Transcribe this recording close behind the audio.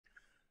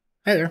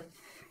Hi there.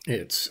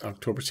 It's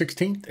October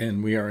 16th,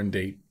 and we are in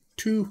day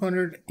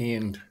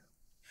 290.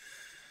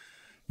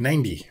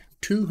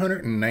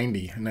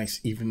 290, a nice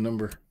even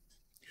number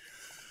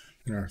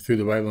in our Through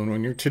the Bible in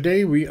 1 Year.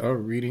 Today we are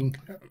reading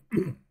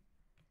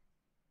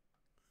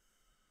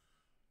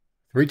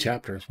 3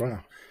 chapters.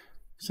 Wow.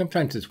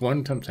 Sometimes it's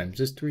 1,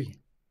 sometimes it's 3.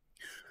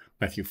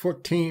 Matthew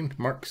 14,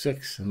 Mark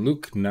 6, and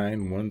Luke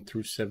 9, 1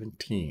 through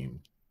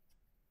 17.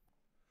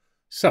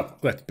 So,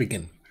 let's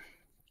begin.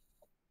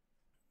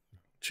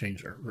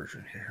 Change our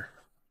version here.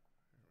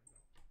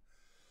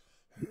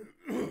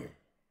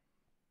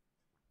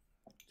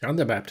 John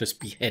the Baptist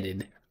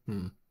beheaded.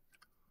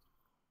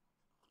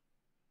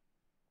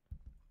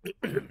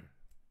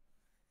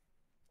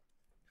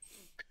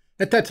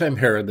 At that time,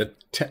 Herod the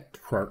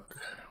Tetrarch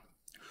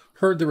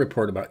heard the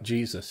report about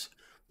Jesus.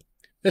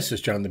 "This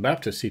is John the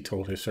Baptist," he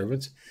told his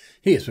servants.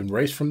 "He has been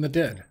raised from the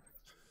dead."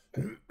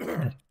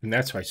 And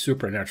that's why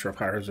supernatural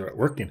powers are at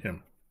work in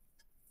him.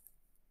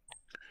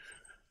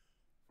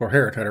 For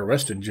Herod had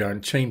arrested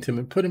John, chained him,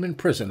 and put him in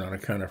prison on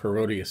account of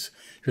Herodias,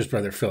 his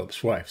brother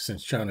Philip's wife,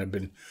 since John had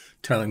been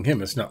telling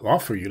him it's not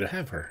lawful for you to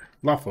have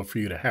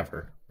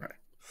her. Right.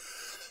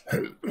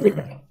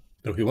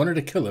 Though he wanted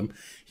to kill him,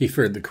 he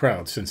feared the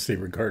crowd, since they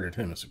regarded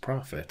him as a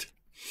prophet.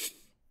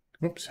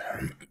 Oops.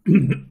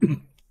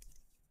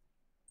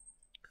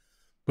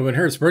 But when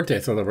Herod's birthday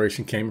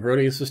celebration came,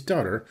 Herodias'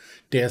 daughter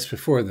danced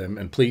before them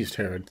and pleased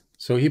Herod.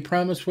 So he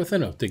promised with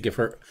an oath to give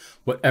her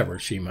whatever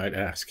she might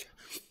ask.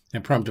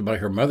 And prompted by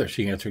her mother,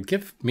 she answered,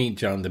 "Give me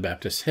John the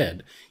Baptist's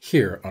head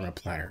here on a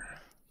platter."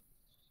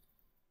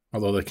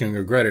 Although the king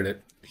regretted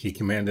it, he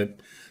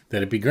commanded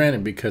that it be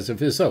granted because of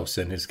his oaths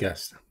and his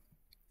guests.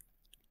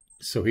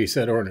 So he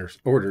set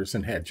orders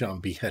and had John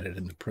beheaded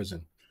in the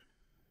prison.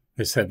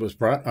 His head was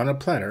brought on a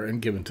platter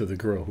and given to the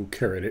girl, who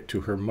carried it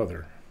to her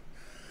mother.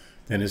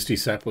 Then his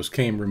disciples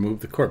came, removed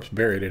the corpse,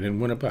 buried it,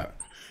 and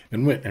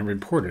went and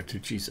reported to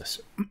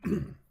Jesus.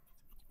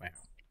 Wow.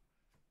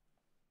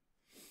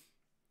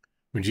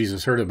 When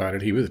Jesus heard about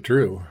it, he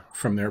withdrew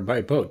from there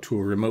by boat to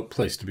a remote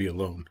place to be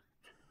alone.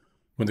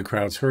 When the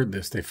crowds heard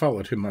this, they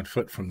followed him on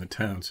foot from the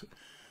towns.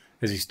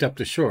 As he stepped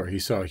ashore, he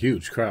saw a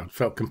huge crowd,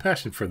 felt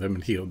compassion for them,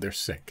 and healed their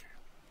sick.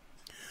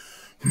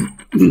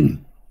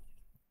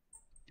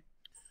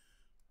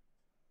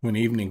 When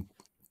evening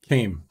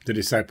came, the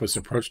disciples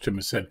approached him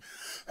and said,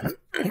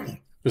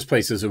 "This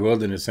place is a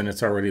wilderness, and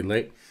it's already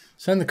late.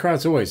 Send the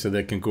crowds away so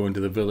they can go into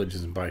the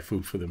villages and buy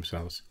food for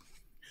themselves."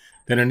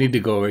 "They don't need to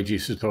go away,"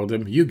 Jesus told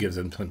them. "You give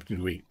them something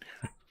to eat."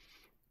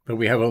 "But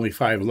we have only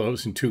 5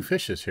 loaves and 2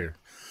 fishes here."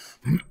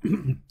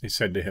 They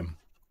said to him,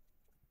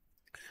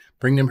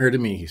 "Bring them here to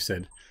me," he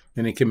said.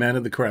 Then he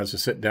commanded the crowds to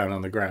sit down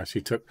on the grass. He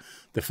took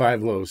the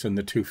 5 loaves and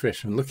the 2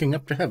 fish, and looking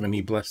up to heaven,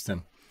 he blessed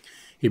them.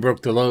 He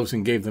broke the loaves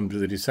and gave them to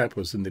the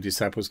disciples, and the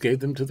disciples gave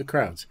them to the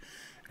crowds.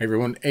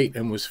 Everyone ate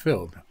and was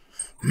filled.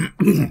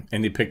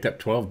 And he picked up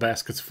 12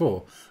 baskets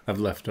full of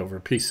leftover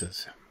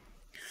pieces.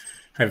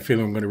 I have a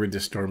feeling I'm going to read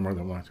this story more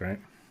than once,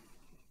 right?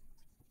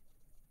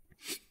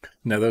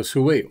 Now those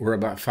who ate were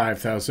about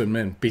 5,000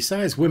 men,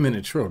 besides women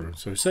and children.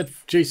 So said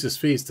Jesus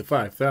feeds the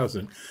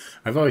 5,000.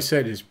 I've always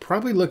said he's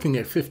probably looking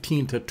at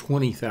 15 to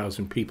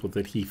 20,000 people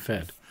that he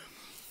fed,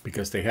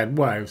 because they had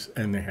wives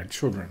and they had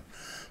children.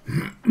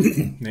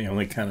 They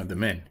only counted the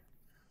men.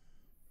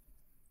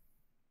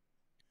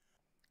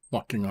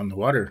 Walking on the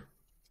water.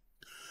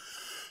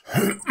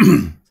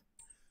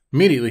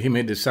 Immediately he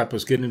made the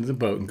disciples get into the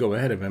boat and go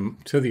ahead of him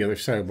to the other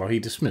side while he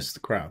dismissed the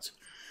crowds.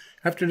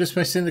 After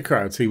dismissing the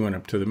crowds, he went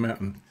up to the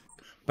mountain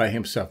by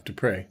himself to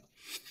pray.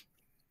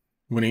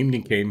 When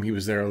evening came, he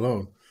was there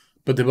alone,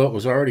 but the boat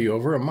was already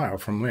over a mile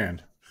from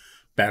land,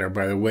 battered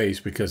by the waves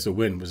because the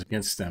wind was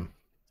against them.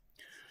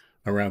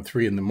 Around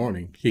 3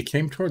 a.m, he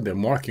came toward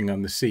them walking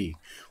on the sea.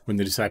 When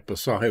the disciples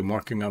saw him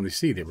walking on the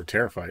sea, they were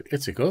terrified.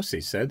 "It's a ghost,"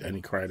 they said, and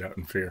he cried out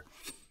in fear.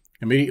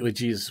 Immediately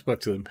Jesus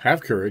spoke to them.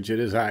 "Have courage, it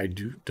is I.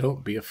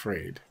 Don't be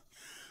afraid."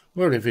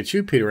 "Lord, if it's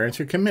you," Peter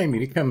answered, "command me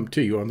to come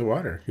to you on the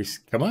water."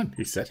 "Come on,"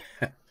 he said.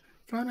 "Come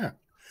on out."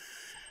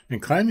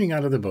 And climbing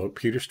out of the boat,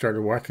 Peter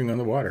started walking on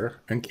the water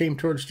and came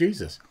towards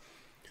Jesus.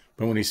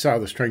 But when he saw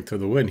the strength of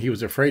the wind, he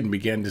was afraid and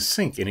began to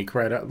sink, and he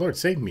cried out, "Lord,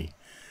 save me."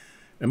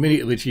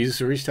 Immediately Jesus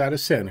reached out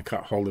his hand and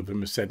caught hold of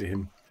him and said to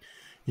him,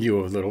 "You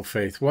of little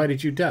faith, why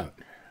did you doubt?"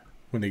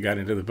 When they got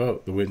into the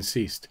boat, the wind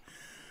ceased.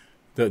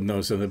 Then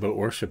those in the boat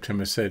worshipped him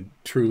and said,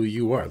 "Truly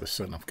you are the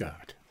Son of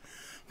God."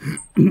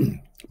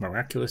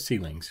 Miraculous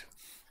healings.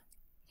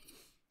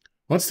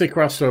 Once they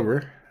crossed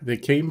over, they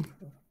came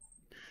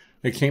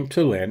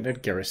to land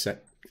at Gennesaret.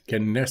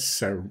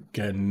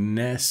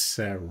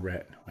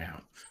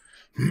 Wow.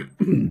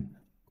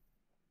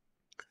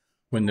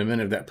 When the men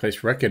of that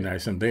place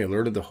recognized him, they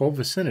alerted the whole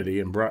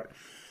vicinity and brought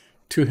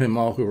to him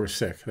all who were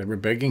sick. They were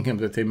begging him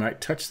that they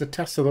might touch the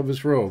tassel of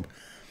his robe,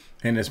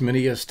 and as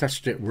many as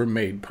touched it were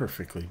made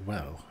perfectly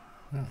well.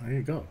 Well, there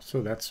you go.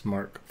 So that's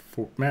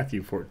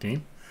Matthew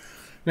 14.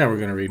 Now we're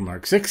going to read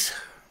Mark 6.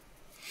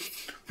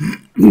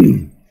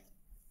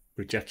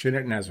 Rejection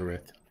at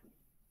Nazareth.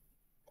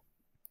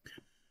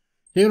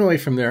 He went away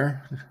from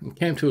there and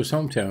came to his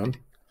hometown,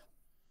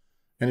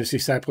 and his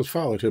disciples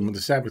followed him. When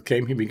the Sabbath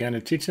came, he began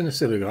to teach in the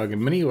synagogue,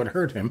 and many who had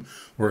heard him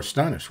were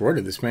astonished. Where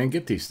did this man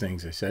get these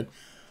things? They said.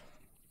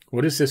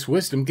 What is this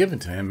wisdom given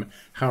to him?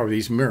 How are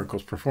these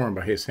miracles performed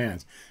by his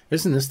hands?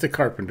 Isn't this the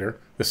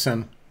carpenter, the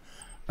son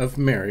of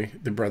Mary,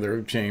 the brother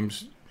of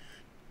James,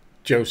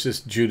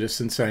 Joseph, Judas,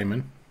 and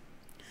Simon?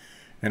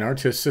 And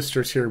aren't his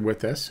sisters here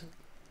with us?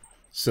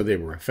 So they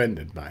were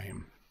offended by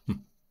him. Of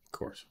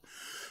course.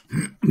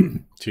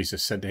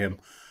 Jesus said to him,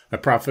 a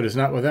prophet is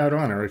not without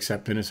honor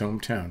except in his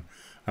hometown,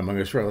 among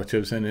his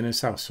relatives, and in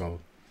his household.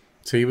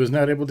 So he was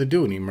not able to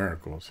do any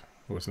miracles.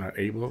 Was not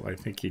able? I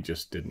think he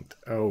just didn't.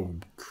 Oh,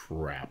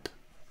 crap.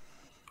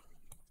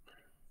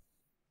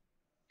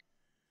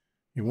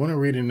 You want to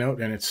read a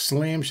note, and it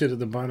slams you to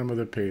the bottom of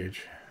the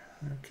page.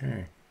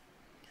 Okay.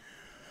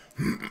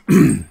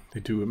 They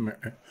do.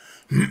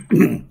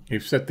 He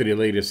said that he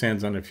laid his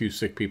hands on a few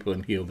sick people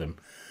and healed them,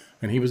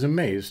 and he was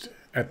amazed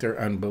at their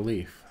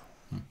unbelief.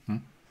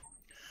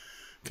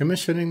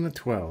 Commissioning the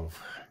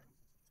 12.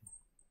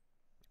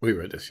 We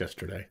read this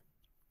yesterday,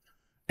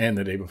 and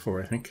the day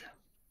before, I think.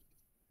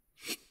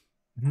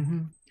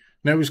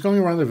 Now he was going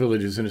around the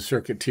villages in a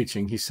circuit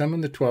teaching. He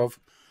summoned the 12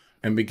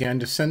 and began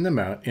to send them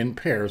out in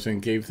pairs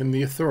and gave them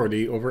the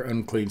authority over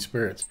unclean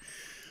spirits.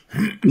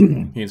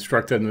 He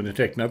instructed them to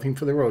take nothing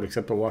for the road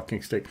except a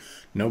walking stick,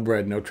 no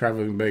bread, no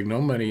traveling bag,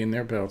 no money in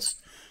their belts.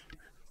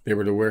 They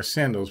were to wear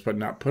sandals but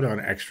not put on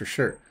an extra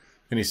shirt.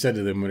 And he said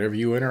to them, whenever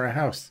you enter a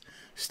house,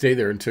 stay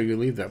there until you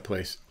leave that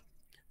place.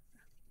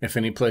 If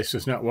any place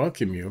does not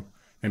welcome you,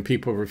 and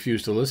people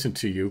refuse to listen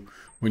to you,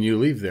 when you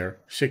leave there,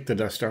 shake the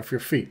dust off your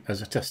feet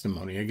as a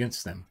testimony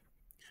against them.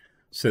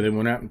 So they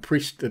went out and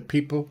preached that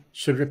people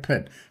should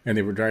repent, and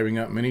they were driving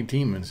out many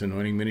demons,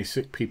 anointing many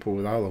sick people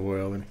with olive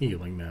oil and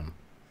healing them.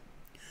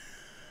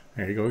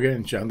 There you go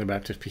again, John the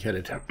Baptist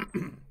beheaded.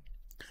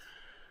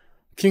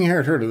 King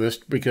Herod heard of this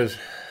because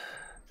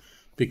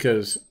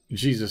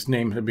Jesus'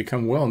 name had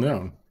become well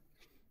known.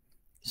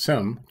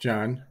 Some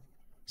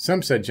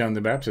said John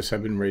the Baptist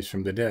had been raised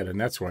from the dead, and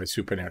that's why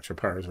supernatural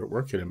powers were at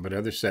work in him. But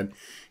others said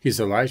he's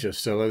Elijah.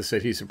 Still others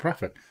said he's a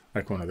prophet,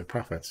 like one of the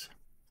prophets.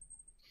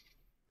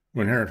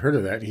 When Herod heard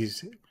of that,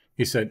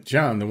 he said,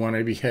 John, the one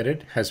I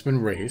beheaded, has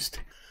been raised.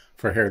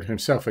 For Herod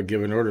himself had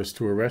given orders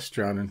to arrest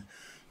John and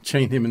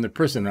chain him in the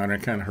prison on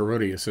account of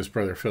Herodias, his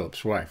brother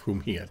Philip's wife,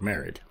 whom he had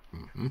married.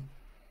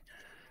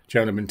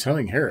 John had been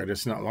telling Herod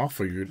it's not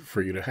lawful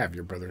for you to have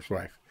your brother's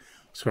wife.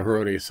 So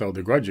Herodias held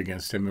a grudge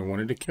against him and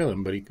wanted to kill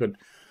him, but he could.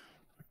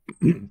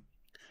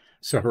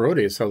 So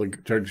Herodias held a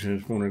grudge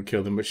and wanted to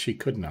kill him, but she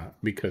could not,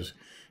 because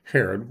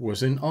Herod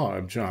was in awe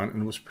of John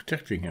and was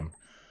protecting him,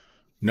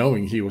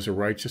 knowing he was a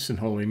righteous and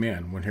holy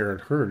man. When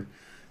Herod heard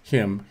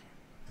him,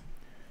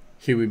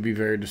 he would be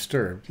very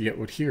disturbed, yet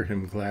would hear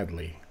him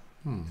gladly.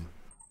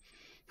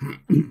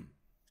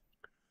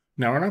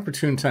 Now an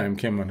opportune time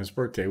came on his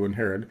birthday when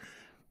Herod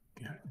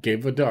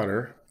gave a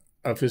daughter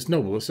of his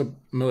noblest of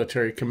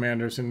military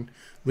commanders and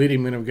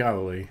leading men of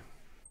Galilee.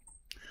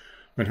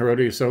 When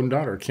Herodias' own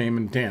daughter came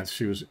and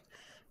danced,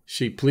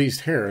 she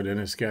pleased Herod and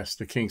his guests.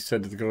 The king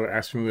said to the girl,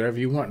 ask me whatever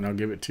you want, and I'll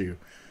give it to you.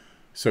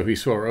 So he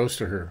swore oaths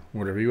to her,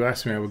 whatever you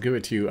ask me, I will give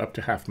it to you, up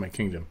to half my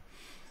kingdom.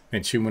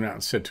 And she went out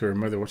and said to her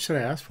mother, what should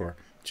I ask for?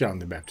 John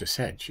the Baptist's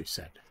head, she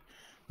said.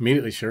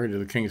 Immediately she hurried to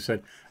the king and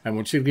said, I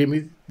want you to give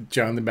me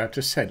John the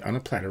Baptist's head on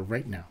a platter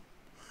right now.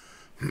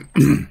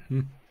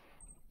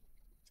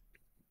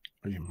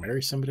 Would you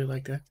marry somebody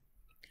like that?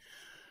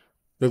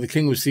 Though the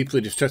king was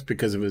deeply distressed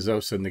because of his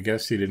oaths and the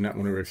guests, he did not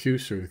want to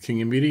refuse her. The king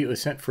immediately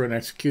sent for an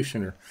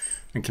executioner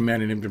and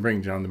commanded him to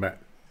bring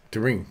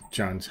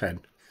John's head.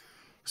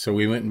 So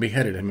we went and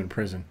beheaded him in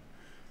prison,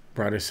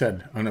 brought his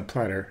head on a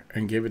platter,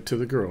 and gave it to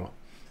the girl.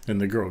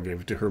 And the girl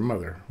gave it to her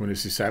mother. When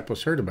his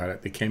disciples heard about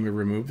it, they came and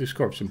removed his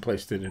corpse and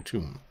placed it in a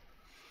tomb.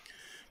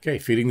 Okay,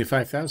 feeding the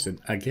 5,000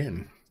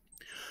 again.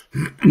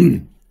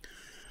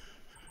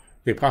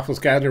 The apostles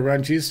gathered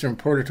around Jesus and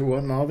reported to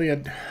him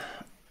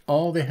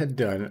all they had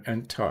done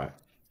and taught.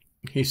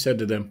 He said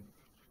to them,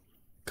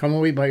 come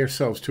away by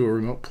yourselves to a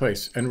remote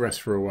place and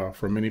rest for a while,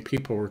 for many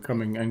people were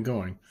coming and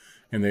going,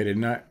 and they did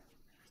not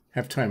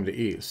have time to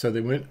eat. So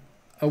they went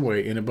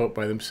away in a boat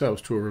by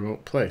themselves to a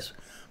remote place.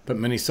 But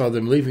many saw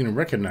them leaving and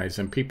recognized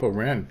them. People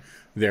ran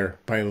there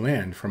by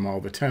land from all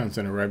the towns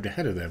and arrived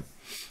ahead of them.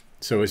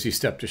 So as he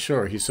stepped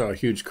ashore, he saw a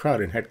huge crowd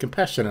and had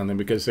compassion on them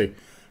because they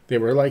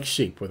were like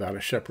sheep without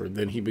a shepherd.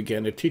 Then he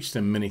began to teach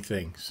them many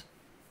things.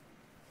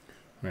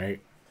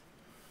 Right?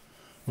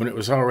 When it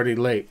was already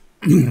late,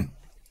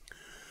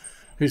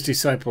 his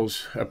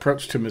disciples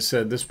approached him and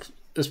said,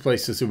 this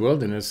place is a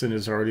wilderness and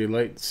is already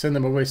late. Send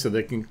them away so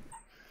they can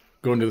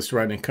go into the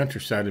surrounding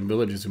countryside and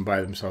villages and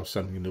buy themselves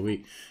something to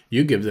eat.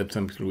 You give them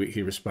something to eat,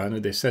 he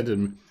responded. They said to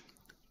him,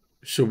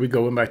 shall we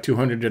go and buy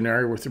 200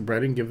 denarii worth of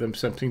bread and give them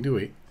something to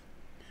eat?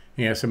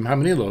 He asked them, how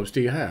many loaves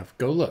do you have?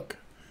 Go look.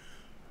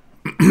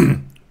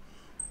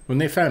 When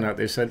they found out,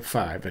 they said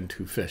 5 and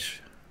 2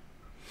 fish.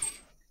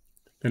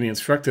 Then he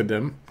instructed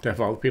them to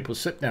have all the people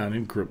sit down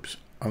in groups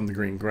on the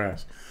green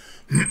grass.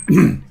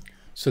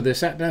 So they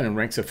sat down in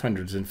ranks of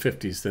hundreds and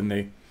fifties.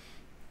 Then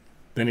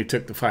he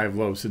took the 5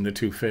 loaves and the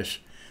 2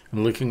 fish,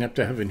 and looking up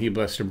to heaven, he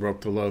blessed and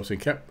broke the loaves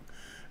and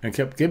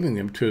kept giving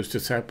them to his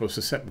disciples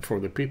to set before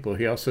the people.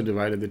 He also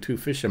divided the 2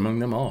 fish among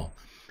them all.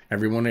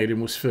 Everyone ate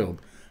and was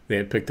filled. They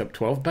had picked up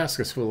 12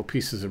 baskets full of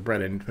pieces of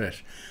bread and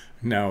fish.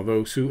 Now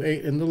those who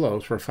ate in the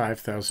loaves were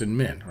 5,000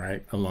 men,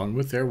 right, along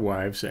with their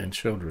wives and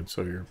children.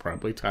 So you're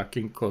probably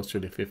talking closer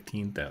to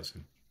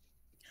 15,000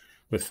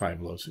 with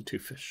 5 loaves and 2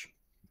 fish.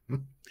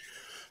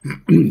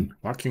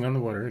 Walking on the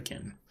water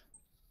again.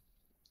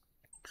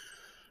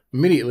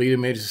 Immediately he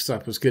made his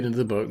disciples get into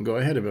the boat and go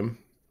ahead of him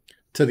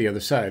to the other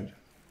side,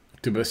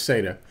 to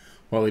Bethsaida,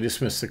 while he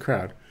dismissed the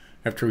crowd.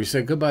 After he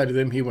said goodbye to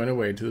them, he went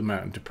away to the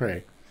mountain to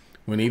pray.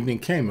 When evening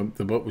came,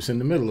 the boat was in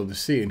the middle of the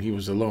sea, and he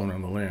was alone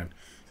on the land.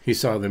 He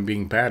saw them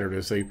being battered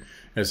as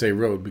they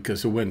rowed,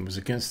 because the wind was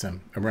against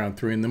them. Around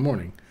 3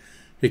 a.m,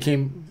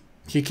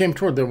 he came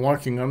toward them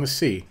walking on the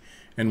sea,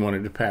 and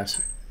wanted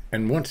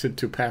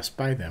to pass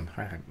by them.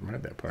 I haven't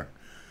read that part.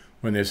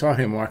 When they saw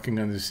him walking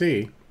on the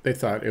sea, they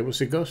thought it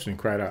was a ghost, and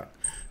cried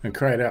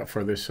out,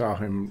 for they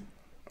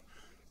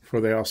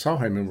all saw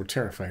him and were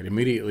terrified.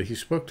 Immediately he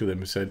spoke to them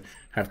and said,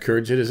 "Have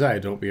courage, it is I,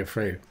 don't be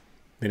afraid."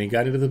 Then he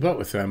got into the boat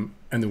with them,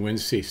 and the wind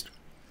ceased.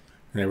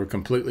 And they were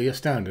completely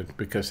astounded,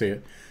 because they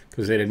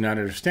did not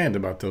understand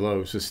about the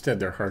loaves. Instead,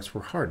 their hearts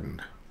were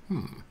hardened.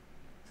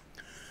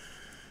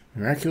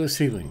 Miraculous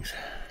healings.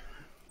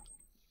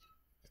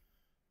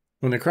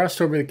 When they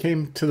crossed over, they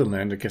came to the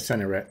land of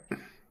Godsinger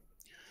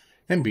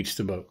and beached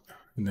the boat.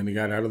 And then he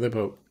got out of the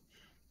boat.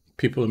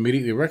 People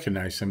immediately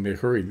recognized him. They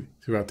hurried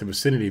throughout the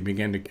vicinity and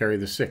began to carry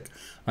the sick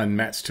on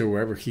mats to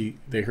wherever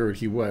they heard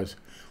he was.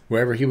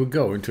 Wherever he would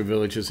go, into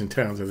villages and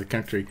towns of the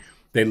country,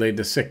 they laid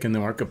the sick in the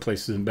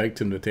marketplaces and begged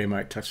him that they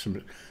might touch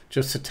them.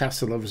 Just a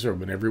tassel of his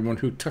robe, and everyone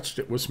who touched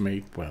it was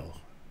made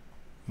well.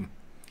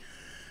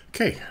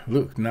 Okay,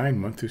 Luke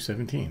 9, 1 through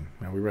 17.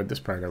 Now, we read this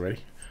part already.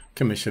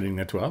 Commissioning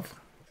the 12.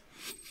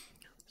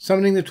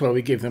 Summoning the 12,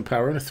 he gave them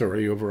power and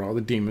authority over all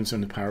the demons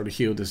and the power to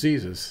heal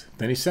diseases.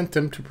 Then he sent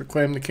them to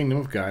proclaim the kingdom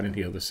of God and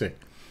heal the sick.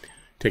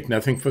 Take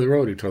nothing for the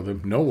road, he told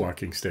them. No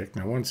walking stick.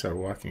 Now, one said a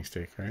walking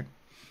stick, right?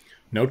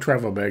 No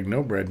travel bag,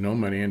 no bread, no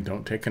money, and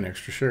don't take an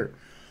extra shirt.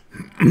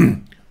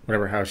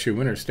 Whatever house you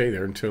enter, stay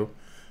there and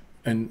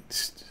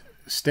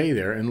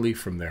leave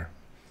from there.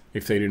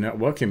 If they do not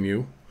welcome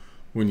you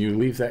when you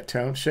leave that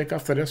town, shake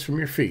off the dust from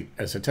your feet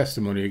as a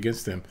testimony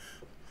against them.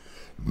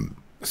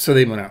 So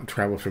they went out and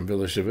traveled from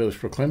village to village,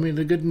 proclaiming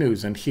the good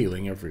news and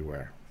healing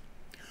everywhere.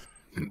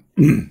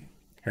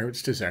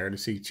 Herod's desire to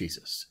see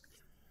Jesus.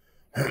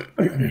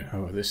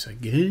 Oh, this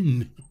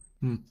again.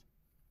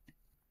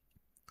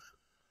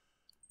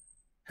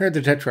 Herod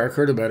the Tetrarch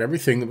heard about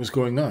everything that was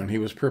going on. He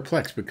was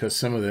perplexed, because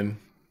some of them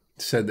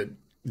said that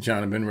John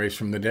had been raised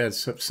from the dead,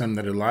 some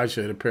that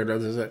Elijah had appeared,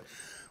 others that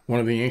one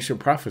of the ancient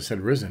prophets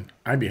had risen.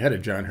 I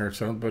beheaded John, Herod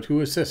said, but who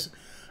is this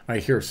I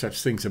hear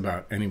such things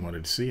about? And he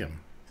wanted to see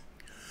him.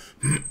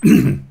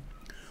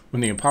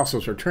 When the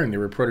apostles returned, they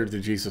reported to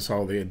Jesus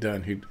all they had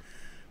done.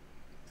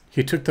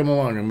 He took them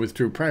along and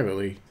withdrew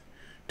privately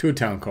to a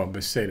town called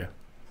Bethsaida.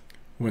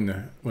 When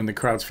the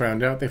crowds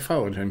found out, they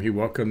followed him. He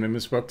welcomed them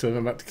and spoke to them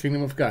about the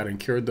kingdom of God and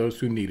cured those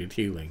who needed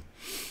healing.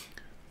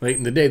 Late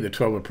in the day, the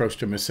 12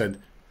 approached him and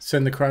said,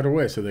 "Send the crowd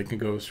away so they can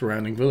go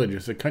surrounding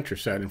villages, the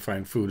countryside, and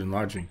find food and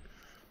lodging,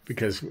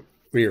 because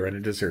we are at a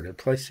deserted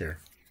place here."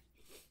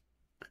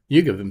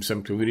 "You give them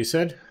some food," he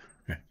said.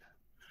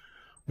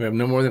 "We have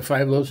no more than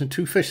 5 loaves and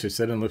 2 fish," they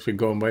said, "unless we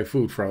go and buy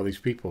food for all these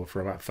people." For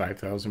about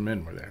 5,000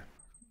 men were there.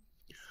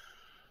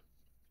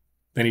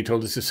 Then he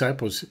told his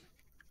disciples,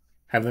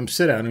 have them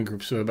sit down in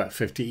groups of about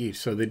 50 each.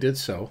 So they did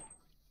so.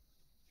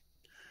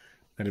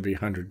 That'd be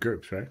 100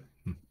 groups, right?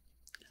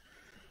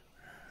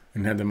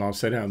 And had them all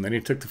sit down. Then he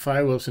took the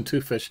 5 loaves and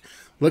 2 fish.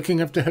 Looking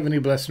up to heaven, he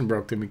blessed and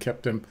broke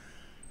them.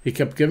 He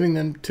kept giving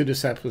them to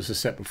disciples to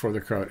set before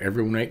the crowd.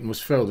 Everyone ate and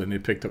was filled, and they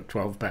picked up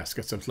 12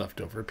 baskets of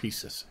leftover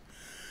pieces.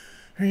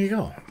 There you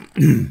go.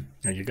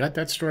 Now you got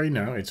that story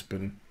now. It's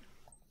been,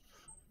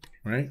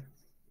 right?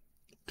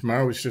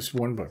 Tomorrow is just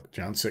one book,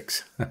 John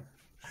 6.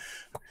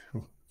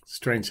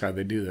 Strange how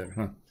they do that,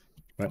 huh?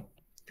 But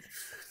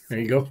there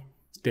you go.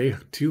 Day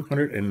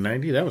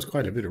 290. That was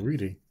quite a bit of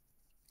reading.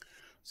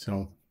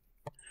 So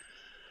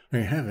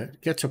there you have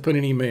it. Catch up on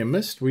any you may have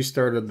missed. We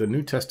started the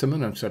New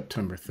Testament on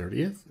September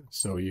 30th.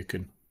 So you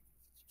can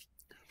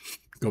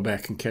go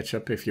back and catch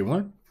up if you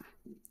want.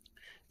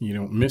 You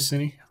don't miss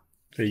any.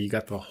 So you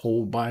got the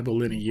whole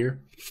Bible in a year.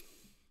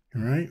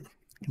 All right.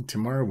 And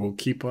tomorrow we'll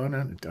keep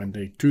on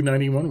day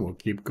 291. We'll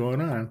keep going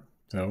on.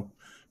 So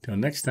till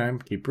next time,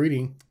 keep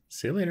reading.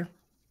 See you later.